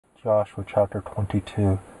Joshua chapter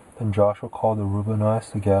 22. Then Joshua called the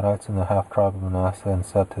Reubenites, the Gadites, and the half-tribe of Manasseh, and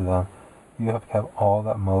said to them, You have kept all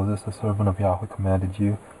that Moses, the servant of Yahweh, commanded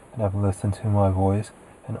you, and have listened to my voice,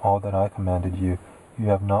 and all that I commanded you. You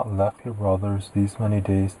have not left your brothers these many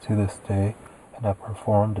days to this day, and have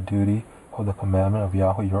performed the duty of the commandment of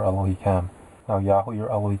Yahweh your Elohim. Now Yahweh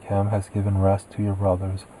your Elohim has given rest to your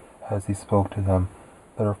brothers, as he spoke to them.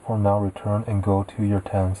 Therefore now return and go to your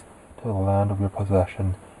tents, to the land of your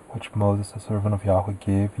possession, which Moses the servant of Yahweh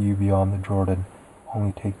gave you beyond the Jordan.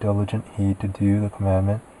 Only take diligent heed to do the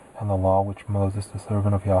commandment and the law which Moses the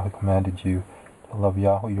servant of Yahweh commanded you, to love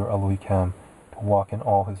Yahweh your Elohim, to walk in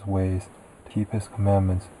all his ways, to keep his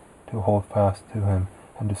commandments, to hold fast to him,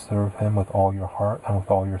 and to serve him with all your heart and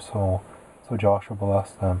with all your soul. So Joshua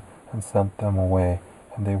blessed them, and sent them away,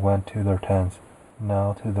 and they went to their tents.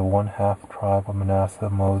 Now to the 1/2 tribe of Manasseh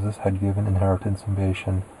Moses had given inheritance in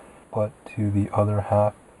Bashan, but to the other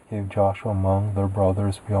half gave Joshua among their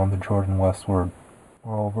brothers beyond the Jordan westward.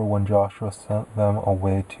 Moreover, when Joshua sent them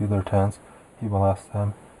away to their tents, he blessed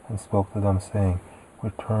them, and spoke to them, saying,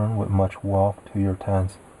 Return with much wealth to your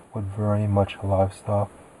tents, with very much livestock,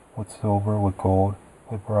 with silver, with gold,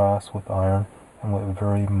 with brass, with iron, and with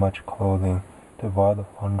very much clothing. Divide the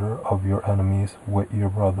plunder of your enemies with your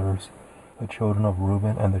brothers. The children of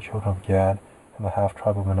Reuben and the children of Gad and the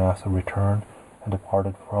half-tribe of Manasseh returned, and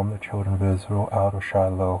departed from the children of Israel out of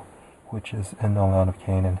Shiloh, which is in the land of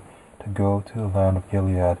Canaan, to go to the land of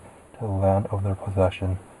Gilead, to the land of their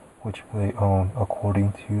possession, which they own,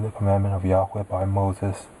 according to the commandment of Yahweh by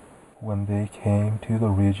Moses. When they came to the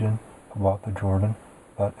region about the Jordan,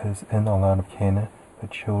 that is in the land of Canaan, the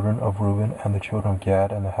children of Reuben and the children of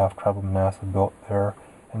Gad and the half-tribe of Manasseh built there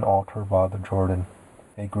an altar by the Jordan,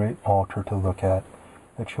 a great altar to look at.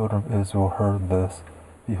 The children of Israel heard this.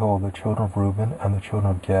 Behold, the children of Reuben and the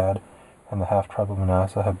children of Gad and the half-tribe of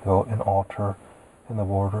Manasseh had built an altar in the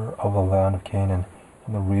border of the land of Canaan,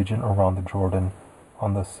 in the region around the Jordan,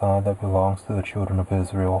 on the side that belongs to the children of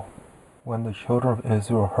Israel. When the children of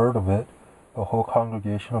Israel heard of it, the whole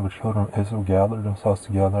congregation of the children of Israel gathered themselves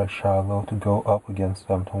together at Shiloh to go up against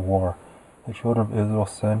them to war. The children of Israel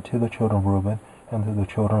sent to the children of Reuben and to the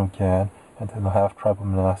children of Gad and to the half-tribe of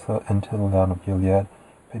Manasseh into the land of Gilead,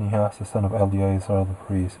 Phinehas the son of Eleazar the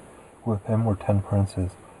priest. With him were 10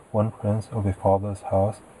 princes, 1 prince of a father's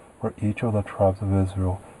house for each of the tribes of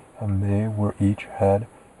Israel, and they were each head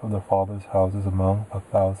of their father's houses among the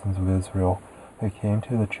thousands of Israel. They came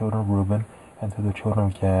to the children of Reuben and to the children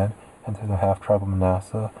of Gad and to the half-tribe of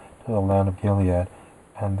Manasseh to the land of Gilead,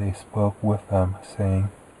 and they spoke with them, saying,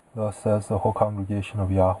 Thus says the whole congregation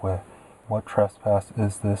of Yahweh, What trespass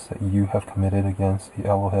is this that you have committed against the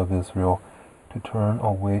Elohim of Israel, to turn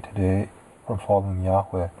away today from following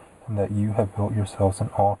Yahweh, and that you have built yourselves an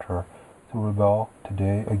altar, to rebel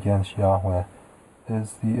today against Yahweh?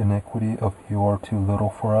 Is the iniquity of Peor too little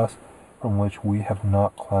for us, from which we have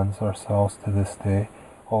not cleansed ourselves to this day,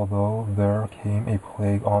 although there came a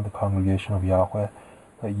plague on the congregation of Yahweh,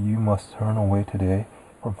 that you must turn away today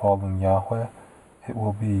from following Yahweh? It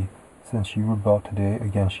will be, since you rebel today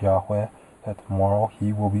against Yahweh, that tomorrow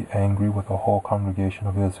he will be angry with the whole congregation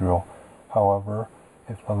of Israel. However,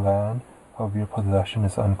 if the land of your possession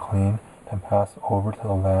is unclean, then pass over to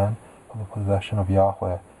the land of the possession of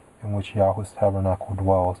Yahweh, in which Yahweh's tabernacle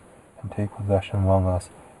dwells, and take possession among us.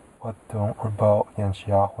 But don't rebel against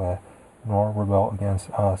Yahweh, nor rebel against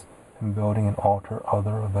us, in building an altar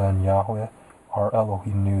other than Yahweh, our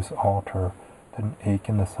Elohim's altar. Did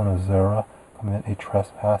Achan the son of Zerah commit a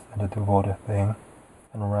trespass in the devoted thing?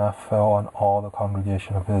 And wrath fell on all the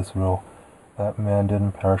congregation of Israel. That man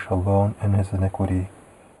didn't perish alone in his iniquity.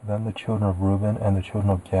 Then the children of Reuben and the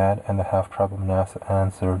children of Gad and the half-tribe of Manasseh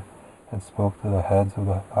answered, and spoke to the heads of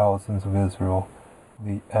the thousands of Israel,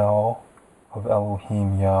 The El of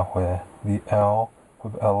Elohim Yahweh, the El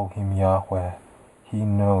of Elohim Yahweh, he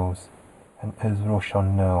knows, and Israel shall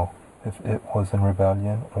know, if it was in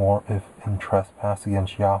rebellion or if in trespass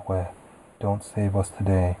against Yahweh. Don't save us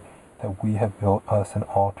today, that we have built us an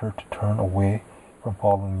altar to turn away from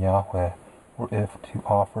following Yahweh, or if to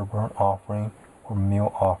offer burnt offering or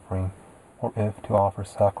meal offering, or if to offer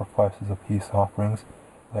sacrifices of peace offerings,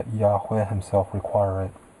 let Yahweh himself require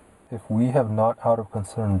it. If we have not out of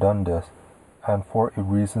concern done this, and for a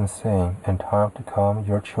reason saying, In time to come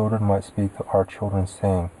your children might speak to our children,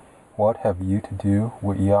 saying, What have you to do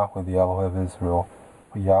with Yahweh the Elohim of Israel?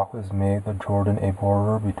 For Yahweh has made the Jordan a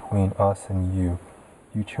border between us and you.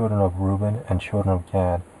 You children of Reuben and children of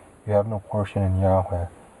Gad, you have no portion in Yahweh,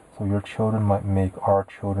 so your children might make our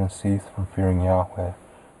children cease from fearing Yahweh.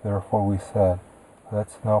 Therefore we said,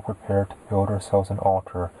 Let's now prepare to build ourselves an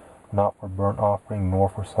altar, not for burnt offering nor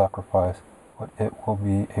for sacrifice, but it will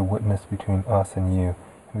be a witness between us and you,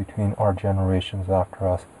 and between our generations after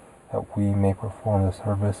us, that we may perform the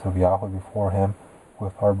service of Yahweh before him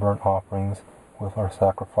with our burnt offerings, with our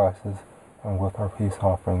sacrifices, and with our peace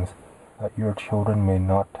offerings, that your children may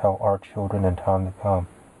not tell our children in time to come,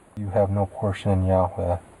 you have no portion in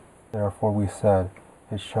Yahweh. Therefore we said,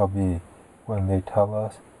 it shall be, when they tell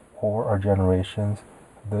us, or our generations,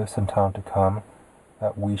 this in time to come,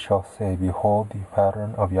 that we shall say, behold the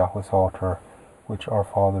pattern of Yahweh's altar, which our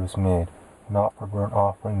fathers made, not for burnt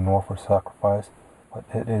offering nor for sacrifice, but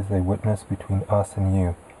it is a witness between us and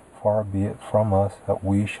you. Far be it from us that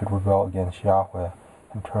we should rebel against Yahweh,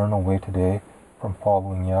 and turn away today from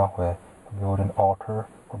following Yahweh, to build an altar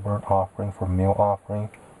for burnt offering, for meal offering,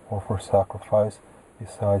 or for sacrifice,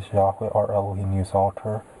 besides Yahweh our Elohim's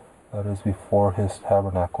altar, that is before his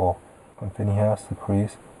tabernacle. When Phinehas the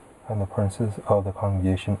priest, and the princes of the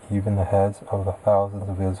congregation, even the heads of the thousands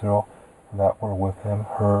of Israel that were with him,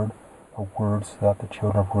 heard the words that the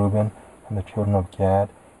children of Reuben, and the children of Gad,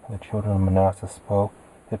 and the children of Manasseh spoke,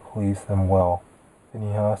 it pleased them well.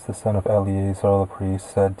 Phinehas the son of Eleazar the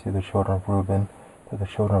priest said to the children of Reuben, to the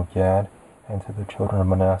children of Gad, and to the children of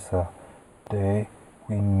Manasseh, today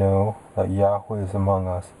we know that Yahweh is among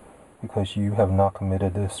us, because you have not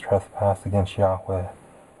committed this trespass against Yahweh.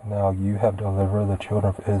 Now you have delivered the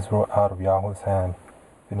children of Israel out of Yahweh's hand.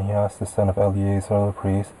 Phinehas the son of Eleazar the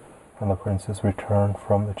priest, and the princes returned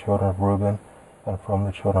from the children of Reuben, and from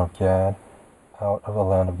the children of Gad, out of the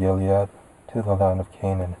land of Gilead, to the land of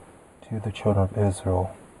Canaan, to the children of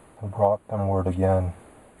Israel, and brought them word again.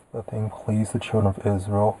 The thing pleased the children of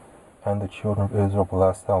Israel, and the children of Israel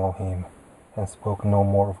blessed Elohim, and spoke no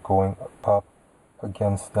more of going up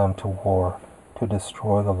against them to war, to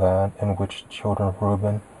destroy the land in which the children of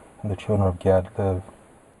Reuben and the children of Gad lived.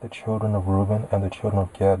 The children of Reuben and the children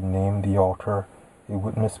of Gad named the altar, a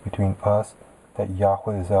witness between us that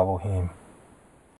Yahweh is Elohim.